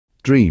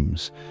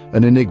Dreams,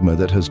 an enigma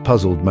that has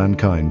puzzled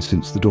mankind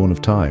since the dawn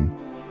of time.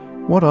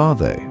 What are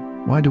they?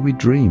 Why do we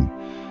dream?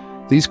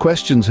 These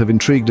questions have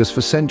intrigued us for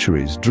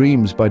centuries.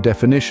 Dreams, by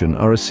definition,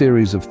 are a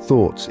series of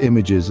thoughts,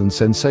 images, and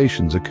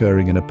sensations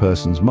occurring in a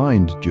person's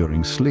mind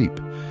during sleep.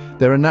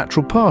 They're a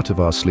natural part of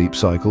our sleep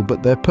cycle,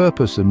 but their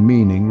purpose and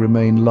meaning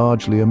remain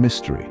largely a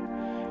mystery.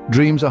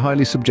 Dreams are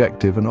highly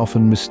subjective and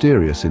often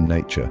mysterious in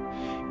nature.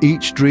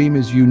 Each dream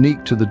is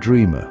unique to the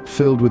dreamer,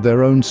 filled with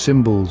their own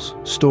symbols,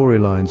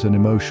 storylines, and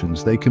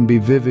emotions. They can be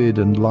vivid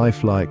and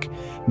lifelike,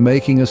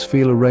 making us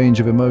feel a range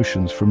of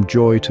emotions from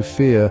joy to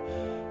fear,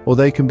 or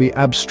they can be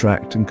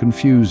abstract and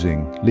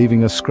confusing,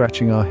 leaving us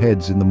scratching our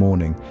heads in the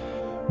morning.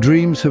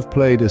 Dreams have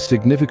played a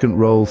significant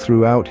role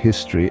throughout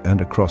history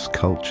and across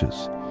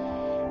cultures.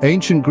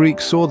 Ancient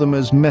Greeks saw them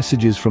as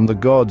messages from the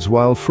gods,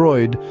 while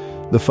Freud,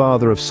 the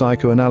father of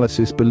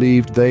psychoanalysis,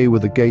 believed they were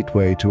the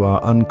gateway to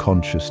our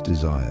unconscious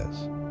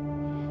desires.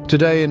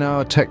 Today, in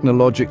our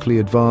technologically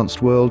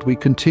advanced world, we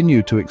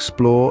continue to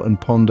explore and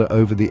ponder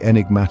over the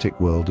enigmatic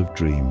world of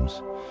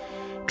dreams.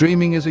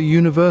 Dreaming is a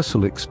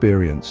universal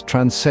experience,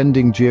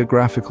 transcending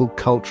geographical,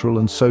 cultural,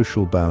 and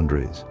social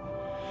boundaries.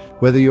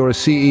 Whether you're a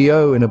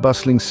CEO in a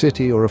bustling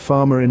city or a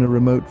farmer in a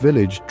remote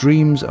village,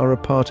 dreams are a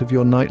part of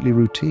your nightly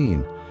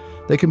routine.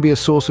 They can be a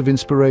source of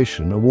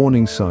inspiration, a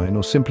warning sign,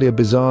 or simply a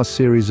bizarre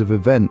series of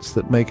events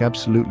that make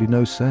absolutely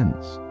no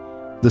sense.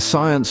 The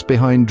science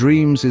behind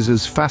dreams is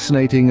as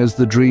fascinating as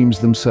the dreams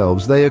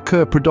themselves. They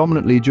occur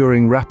predominantly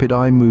during rapid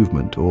eye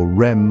movement, or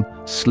REM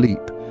sleep,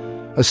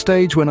 a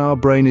stage when our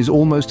brain is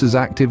almost as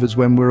active as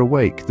when we're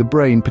awake. The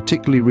brain,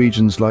 particularly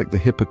regions like the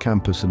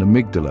hippocampus and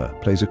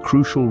amygdala, plays a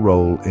crucial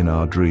role in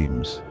our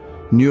dreams.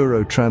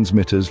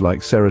 Neurotransmitters like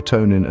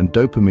serotonin and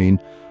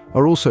dopamine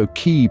are also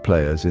key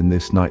players in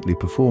this nightly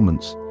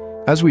performance.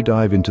 As we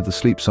dive into the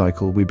sleep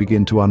cycle, we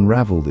begin to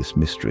unravel this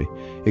mystery,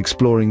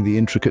 exploring the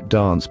intricate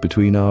dance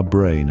between our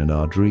brain and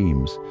our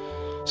dreams.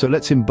 So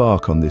let's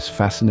embark on this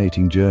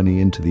fascinating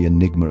journey into the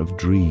enigma of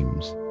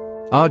dreams.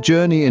 Our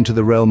journey into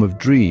the realm of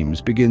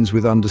dreams begins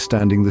with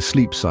understanding the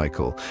sleep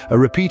cycle, a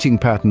repeating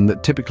pattern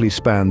that typically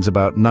spans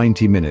about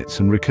 90 minutes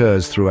and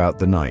recurs throughout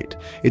the night.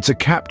 It's a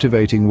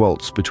captivating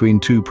waltz between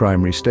two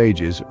primary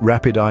stages: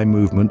 rapid eye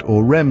movement,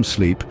 or REM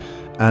sleep,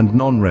 and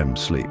non-REM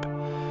sleep.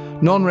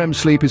 Non-REM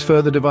sleep is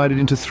further divided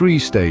into three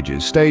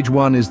stages. Stage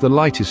 1 is the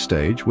lightest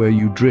stage, where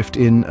you drift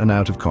in and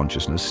out of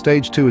consciousness.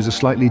 Stage 2 is a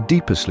slightly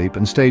deeper sleep,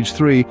 and Stage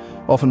 3,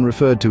 often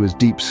referred to as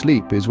deep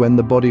sleep, is when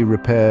the body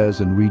repairs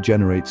and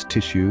regenerates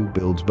tissue,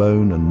 builds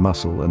bone and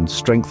muscle, and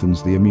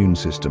strengthens the immune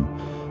system.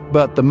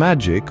 But the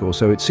magic, or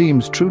so it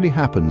seems, truly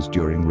happens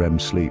during REM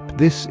sleep.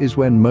 This is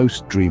when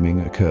most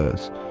dreaming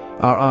occurs.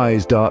 Our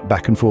eyes dart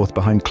back and forth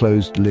behind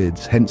closed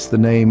lids, hence the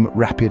name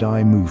rapid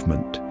eye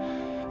movement.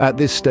 At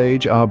this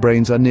stage, our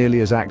brains are nearly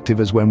as active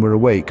as when we're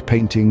awake,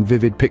 painting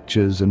vivid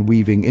pictures and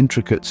weaving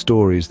intricate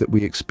stories that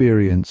we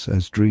experience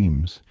as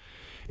dreams.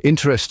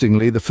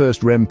 Interestingly, the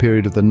first REM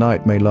period of the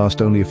night may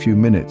last only a few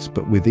minutes,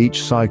 but with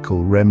each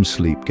cycle, REM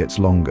sleep gets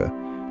longer,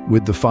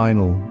 with the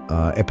final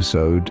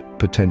episode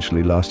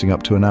potentially lasting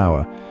up to an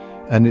hour.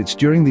 And it's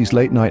during these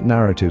late-night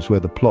narratives where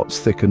the plots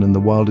thicken and the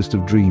wildest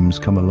of dreams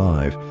come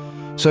alive.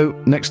 So,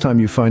 next time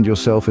you find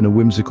yourself in a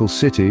whimsical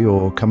city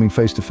or coming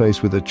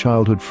face-to-face with a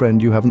childhood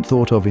friend you haven't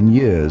thought of in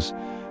years,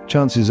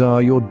 chances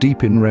are you're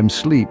deep in REM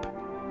sleep,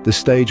 the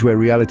stage where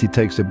reality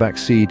takes a back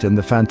seat and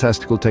the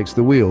fantastical takes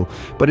the wheel.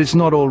 But it's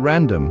not all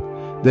random.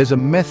 There's a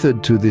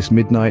method to this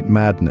midnight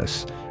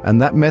madness, and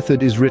that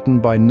method is written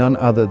by none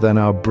other than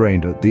our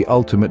brain, the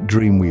ultimate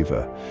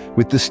dreamweaver.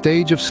 With the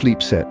stage of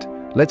sleep set,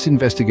 let's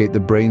investigate the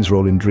brain's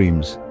role in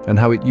dreams and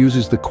how it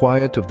uses the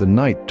quiet of the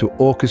night to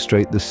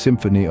orchestrate the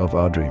symphony of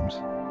our dreams.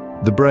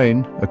 The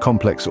brain, a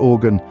complex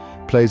organ,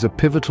 plays a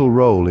pivotal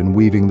role in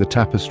weaving the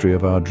tapestry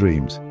of our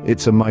dreams.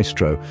 It's a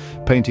maestro,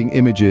 painting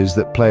images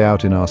that play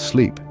out in our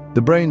sleep.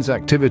 The brain's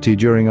activity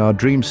during our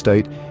dream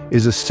state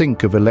is a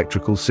sync of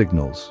electrical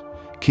signals.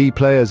 Key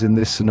players in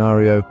this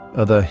scenario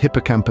are the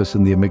hippocampus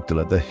and the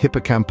amygdala. The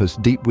hippocampus,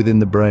 deep within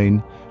the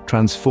brain,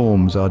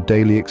 transforms our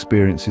daily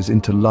experiences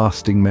into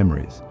lasting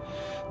memories.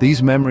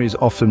 These memories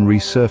often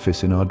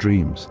resurface in our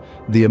dreams.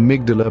 The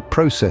amygdala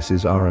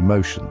processes our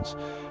emotions,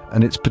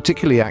 and it's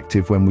particularly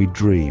active when we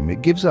dream.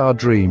 It gives our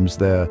dreams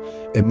their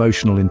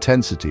emotional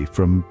intensity,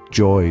 from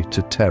joy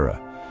to terror.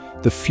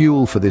 The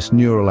fuel for this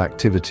neural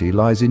activity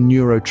lies in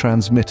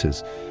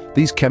neurotransmitters.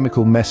 These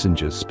chemical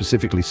messengers,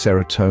 specifically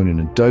serotonin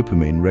and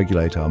dopamine,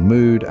 regulate our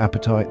mood,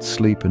 appetite,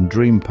 sleep, and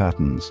dream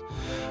patterns.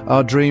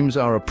 Our dreams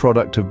are a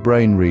product of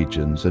brain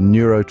regions and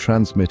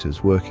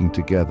neurotransmitters working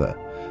together.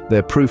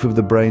 They're proof of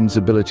the brain's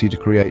ability to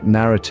create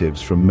narratives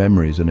from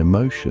memories and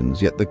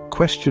emotions. Yet the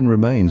question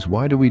remains,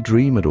 why do we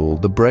dream at all?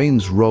 The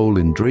brain's role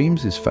in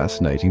dreams is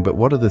fascinating, but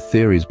what are the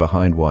theories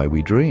behind why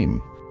we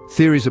dream?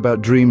 Theories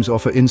about dreams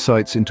offer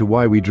insights into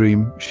why we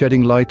dream,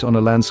 shedding light on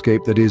a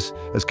landscape that is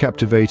as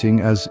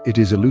captivating as it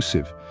is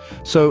elusive.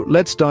 So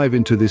let's dive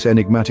into this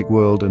enigmatic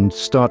world and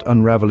start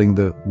unraveling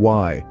the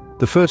why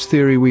The first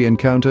theory we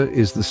encounter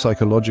is the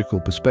psychological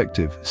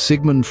perspective.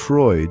 Sigmund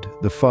Freud,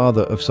 the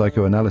father of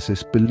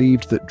psychoanalysis,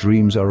 believed that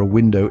dreams are a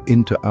window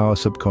into our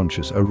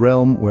subconscious, a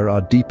realm where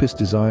our deepest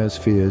desires,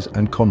 fears,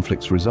 and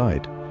conflicts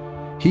reside.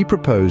 He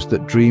proposed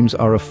that dreams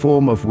are a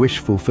form of wish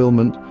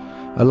fulfillment,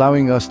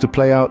 allowing us to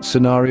play out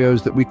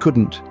scenarios that we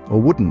couldn't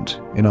or wouldn't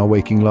in our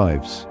waking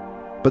lives.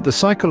 But the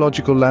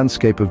psychological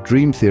landscape of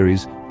dream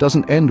theories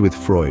doesn't end with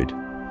Freud.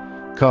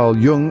 Carl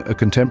Jung, a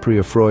contemporary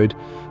of Freud,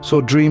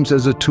 saw dreams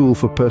as a tool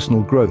for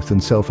personal growth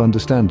and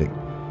self-understanding.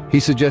 He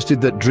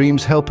suggested that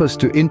dreams help us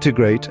to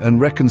integrate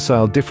and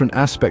reconcile different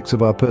aspects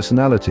of our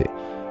personality,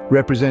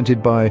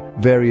 represented by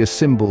various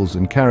symbols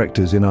and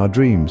characters in our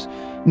dreams.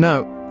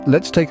 Now,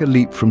 let's take a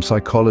leap from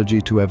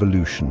psychology to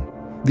evolution.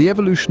 The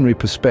evolutionary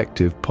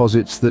perspective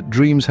posits that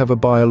dreams have a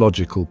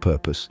biological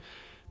purpose.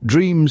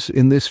 Dreams,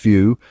 in this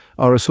view,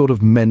 are a sort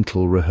of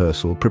mental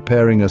rehearsal,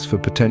 preparing us for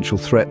potential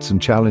threats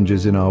and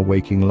challenges in our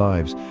waking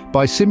lives.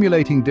 By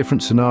simulating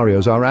different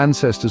scenarios, our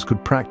ancestors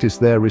could practice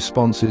their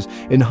responses,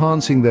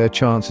 enhancing their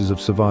chances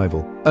of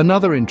survival.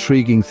 Another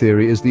intriguing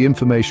theory is the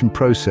information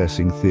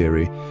processing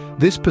theory.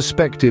 This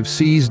perspective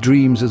sees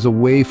dreams as a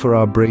way for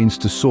our brains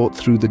to sort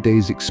through the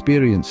day's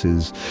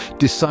experiences,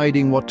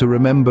 deciding what to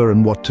remember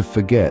and what to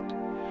forget.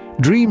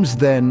 Dreams,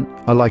 then,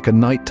 are like a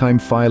nighttime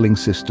filing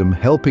system,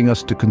 helping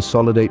us to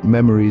consolidate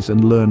memories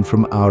and learn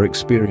from our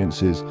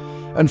experiences.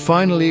 And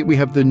finally, we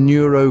have the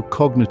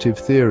neurocognitive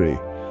theory.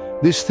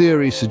 This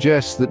theory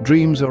suggests that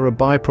dreams are a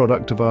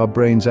byproduct of our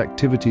brain's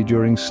activity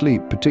during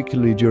sleep,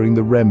 particularly during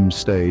the REM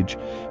stage.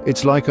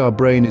 It's like our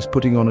brain is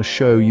putting on a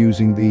show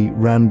using the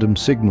random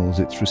signals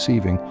it's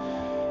receiving.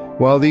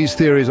 While these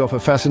theories offer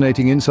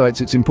fascinating insights,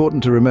 it's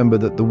important to remember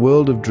that the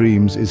world of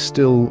dreams is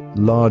still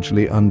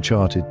largely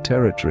uncharted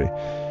territory.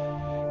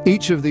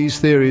 Each of these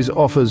theories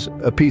offers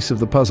a piece of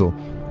the puzzle,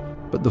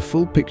 but the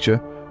full picture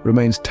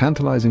remains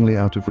tantalizingly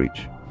out of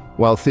reach.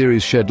 While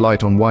theories shed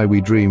light on why we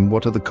dream,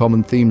 what are the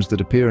common themes that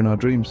appear in our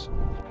dreams?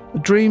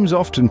 Dreams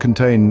often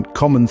contain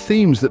common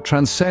themes that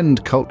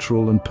transcend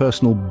cultural and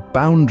personal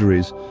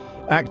boundaries,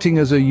 acting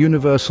as a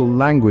universal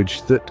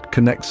language that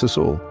connects us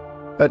all.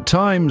 At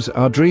times,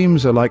 our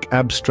dreams are like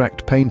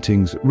abstract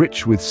paintings,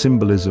 rich with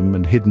symbolism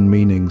and hidden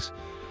meanings.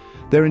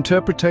 Their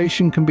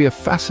interpretation can be a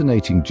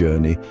fascinating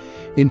journey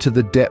into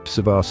the depths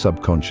of our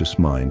subconscious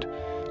mind.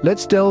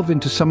 Let's delve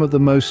into some of the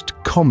most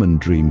common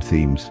dream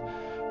themes.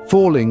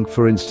 Falling,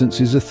 for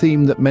instance, is a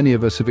theme that many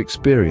of us have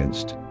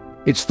experienced.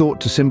 It's thought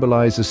to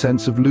symbolize a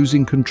sense of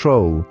losing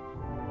control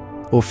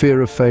or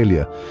fear of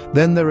failure.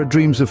 Then there are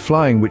dreams of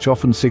flying, which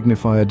often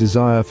signify a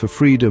desire for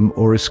freedom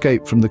or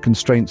escape from the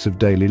constraints of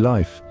daily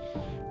life.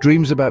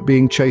 Dreams about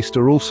being chased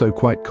are also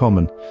quite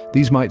common.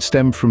 These might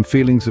stem from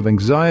feelings of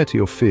anxiety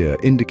or fear,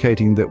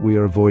 indicating that we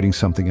are avoiding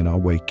something in our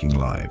waking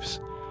lives.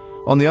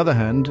 On the other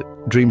hand,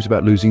 dreams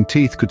about losing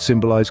teeth could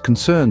symbolize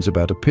concerns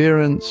about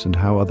appearance and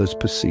how others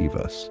perceive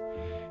us.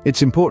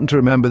 It's important to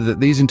remember that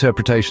these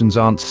interpretations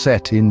aren't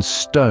set in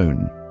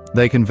stone.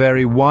 They can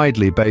vary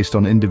widely based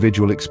on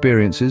individual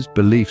experiences,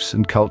 beliefs,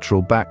 and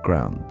cultural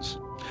backgrounds.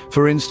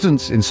 For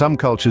instance, in some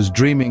cultures,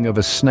 dreaming of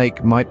a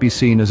snake might be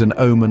seen as an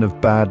omen of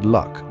bad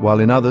luck,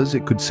 while in others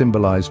it could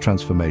symbolize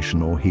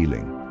transformation or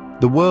healing.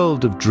 The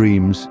world of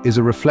dreams is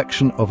a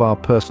reflection of our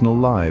personal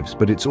lives,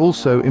 but it's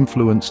also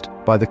influenced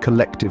by the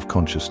collective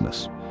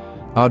consciousness.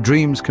 Our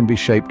dreams can be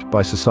shaped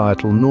by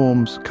societal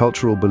norms,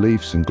 cultural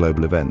beliefs, and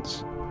global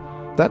events.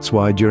 That's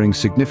why during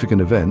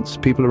significant events,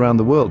 people around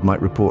the world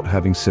might report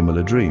having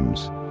similar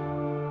dreams.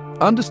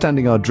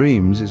 Understanding our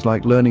dreams is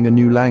like learning a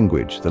new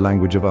language, the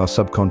language of our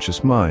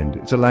subconscious mind.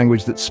 It's a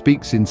language that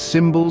speaks in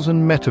symbols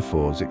and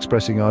metaphors,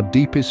 expressing our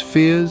deepest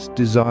fears,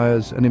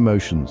 desires, and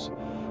emotions.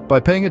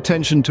 By paying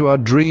attention to our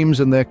dreams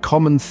and their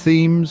common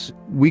themes,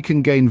 we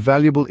can gain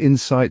valuable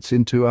insights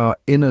into our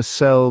inner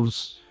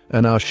selves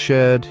and our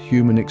shared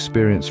human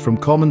experience. From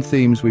common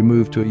themes, we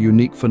move to a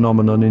unique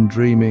phenomenon in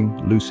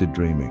dreaming, lucid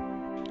dreaming.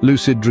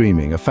 Lucid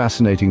dreaming, a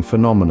fascinating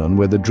phenomenon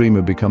where the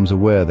dreamer becomes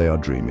aware they are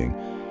dreaming.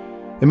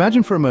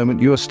 Imagine for a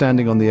moment you are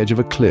standing on the edge of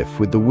a cliff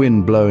with the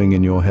wind blowing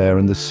in your hair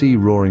and the sea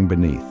roaring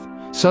beneath.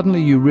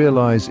 Suddenly you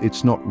realize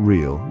it's not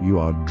real, you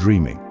are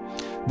dreaming.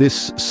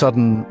 This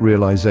sudden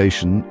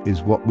realization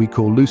is what we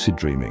call lucid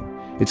dreaming.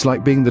 It's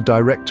like being the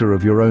director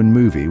of your own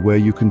movie, where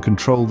you can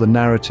control the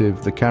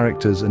narrative, the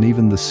characters, and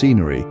even the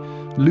scenery.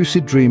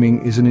 Lucid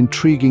dreaming is an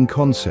intriguing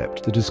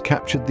concept that has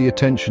captured the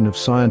attention of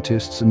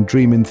scientists and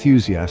dream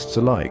enthusiasts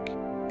alike.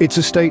 It's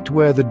a state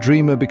where the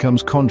dreamer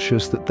becomes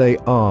conscious that they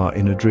are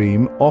in a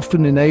dream,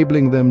 often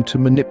enabling them to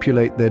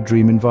manipulate their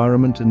dream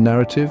environment and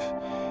narrative.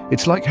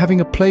 It's like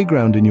having a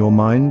playground in your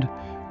mind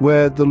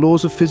where the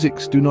laws of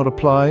physics do not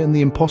apply and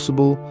the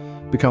impossible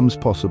becomes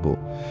possible.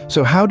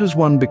 So how does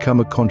one become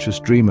a conscious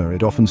dreamer?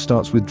 It often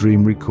starts with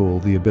dream recall,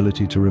 the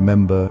ability to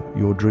remember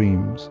your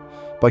dreams.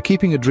 By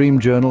keeping a dream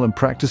journal and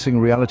practicing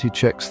reality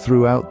checks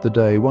throughout the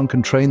day, one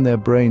can train their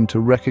brain to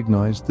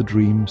recognize the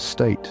dream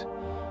state.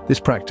 This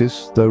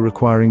practice, though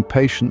requiring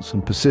patience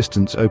and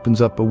persistence,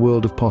 opens up a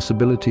world of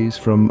possibilities,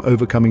 from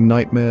overcoming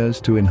nightmares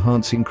to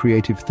enhancing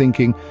creative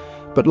thinking.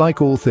 But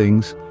like all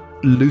things,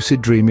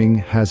 lucid dreaming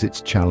has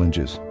its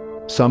challenges.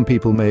 Some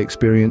people may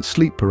experience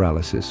sleep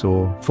paralysis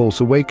or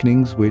false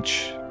awakenings,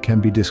 which can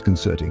be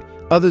disconcerting.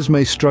 Others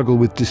may struggle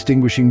with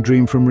distinguishing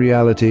dream from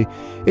reality.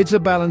 It's a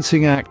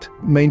balancing act,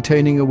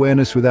 maintaining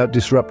awareness without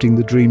disrupting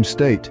the dream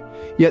state.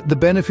 Yet the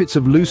benefits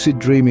of lucid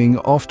dreaming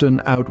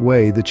often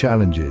outweigh the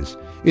challenges.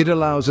 It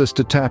allows us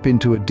to tap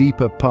into a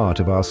deeper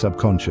part of our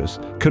subconscious,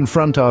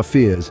 confront our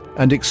fears,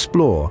 and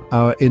explore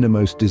our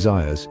innermost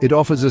desires. It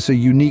offers us a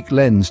unique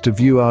lens to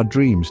view our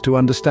dreams, to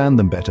understand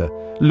them better.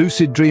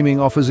 Lucid dreaming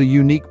offers a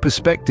unique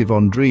perspective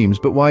on dreams,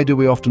 but why do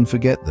we often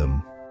forget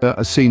them?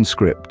 A scene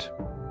script.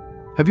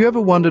 Have you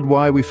ever wondered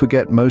why we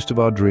forget most of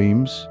our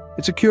dreams?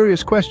 It's a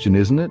curious question,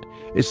 isn't it?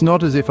 It's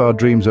not as if our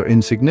dreams are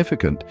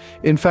insignificant.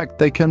 In fact,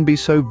 they can be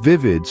so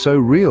vivid, so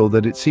real,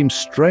 that it seems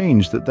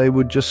strange that they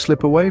would just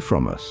slip away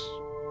from us.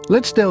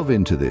 Let's delve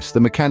into this.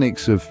 The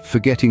mechanics of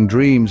forgetting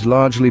dreams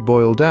largely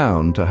boil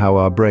down to how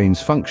our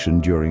brains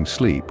function during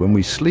sleep. When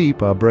we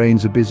sleep, our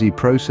brains are busy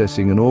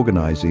processing and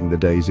organizing the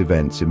day's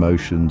events,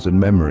 emotions, and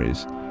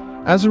memories.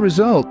 As a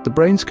result, the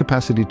brain's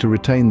capacity to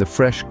retain the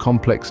fresh,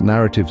 complex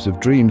narratives of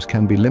dreams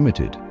can be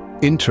limited.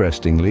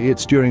 Interestingly,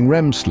 it's during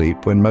REM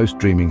sleep, when most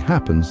dreaming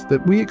happens,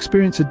 that we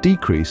experience a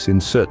decrease in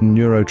certain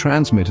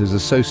neurotransmitters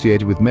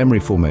associated with memory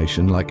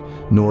formation, like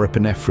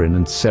norepinephrine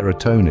and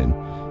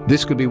serotonin.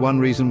 This could be one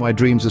reason why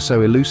dreams are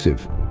so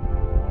elusive.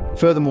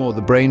 Furthermore,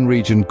 the brain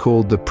region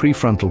called the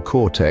prefrontal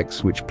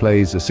cortex, which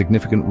plays a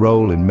significant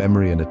role in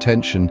memory and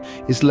attention,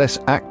 is less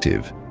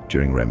active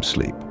during REM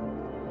sleep.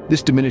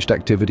 This diminished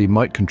activity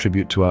might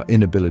contribute to our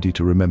inability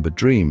to remember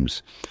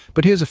dreams.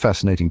 But here's a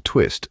fascinating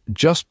twist.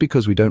 Just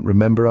because we don't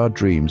remember our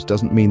dreams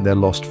doesn't mean they're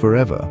lost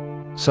forever.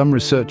 Some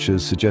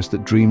researchers suggest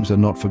that dreams are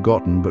not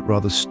forgotten, but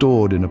rather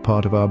stored in a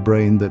part of our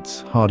brain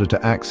that's harder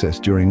to access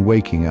during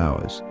waking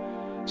hours.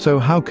 So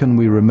how can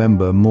we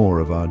remember more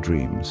of our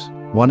dreams?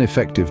 One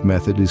effective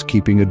method is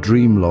keeping a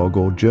dream log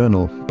or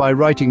journal. By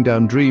writing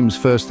down dreams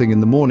first thing in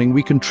the morning,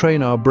 we can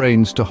train our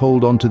brains to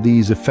hold on to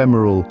these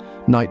ephemeral,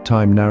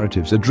 nighttime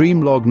narratives. A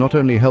dream log not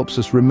only helps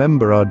us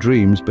remember our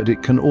dreams, but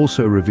it can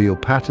also reveal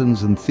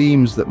patterns and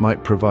themes that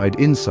might provide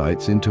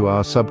insights into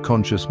our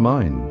subconscious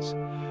minds.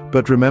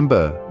 But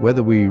remember,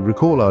 whether we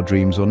recall our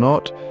dreams or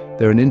not,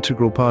 they're an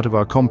integral part of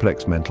our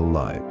complex mental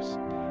lives.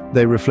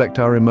 They reflect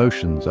our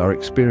emotions, our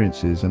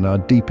experiences, and our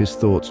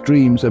deepest thoughts.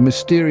 Dreams, a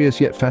mysterious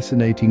yet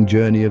fascinating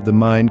journey of the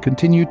mind,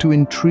 continue to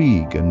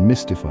intrigue and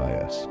mystify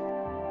us.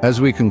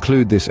 As we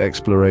conclude this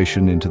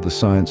exploration into the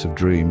science of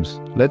dreams,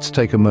 let's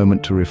take a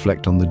moment to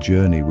reflect on the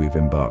journey we've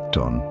embarked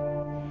on.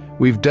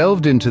 We've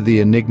delved into the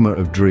enigma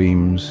of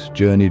dreams,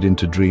 journeyed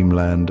into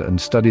dreamland, and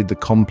studied the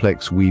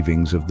complex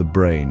weavings of the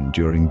brain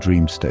during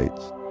dream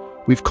states.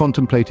 We've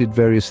contemplated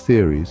various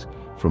theories,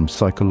 from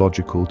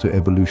psychological to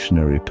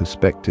evolutionary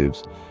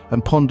perspectives,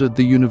 and pondered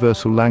the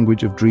universal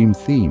language of dream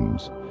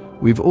themes.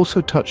 We've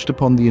also touched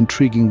upon the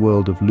intriguing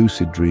world of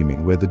lucid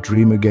dreaming, where the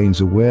dreamer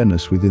gains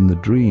awareness within the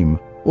dream.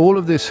 All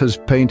of this has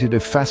painted a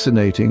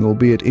fascinating,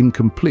 albeit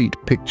incomplete,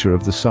 picture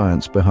of the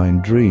science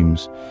behind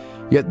dreams.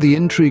 Yet the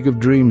intrigue of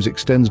dreams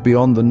extends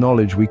beyond the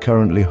knowledge we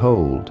currently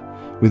hold.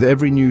 With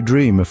every new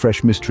dream, a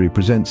fresh mystery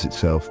presents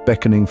itself,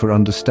 beckoning for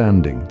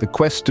understanding. The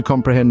quest to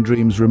comprehend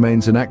dreams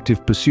remains an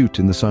active pursuit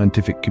in the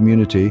scientific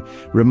community,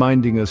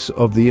 reminding us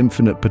of the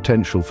infinite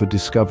potential for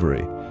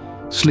discovery.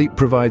 Sleep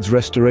provides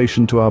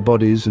restoration to our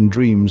bodies, and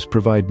dreams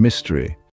provide mystery.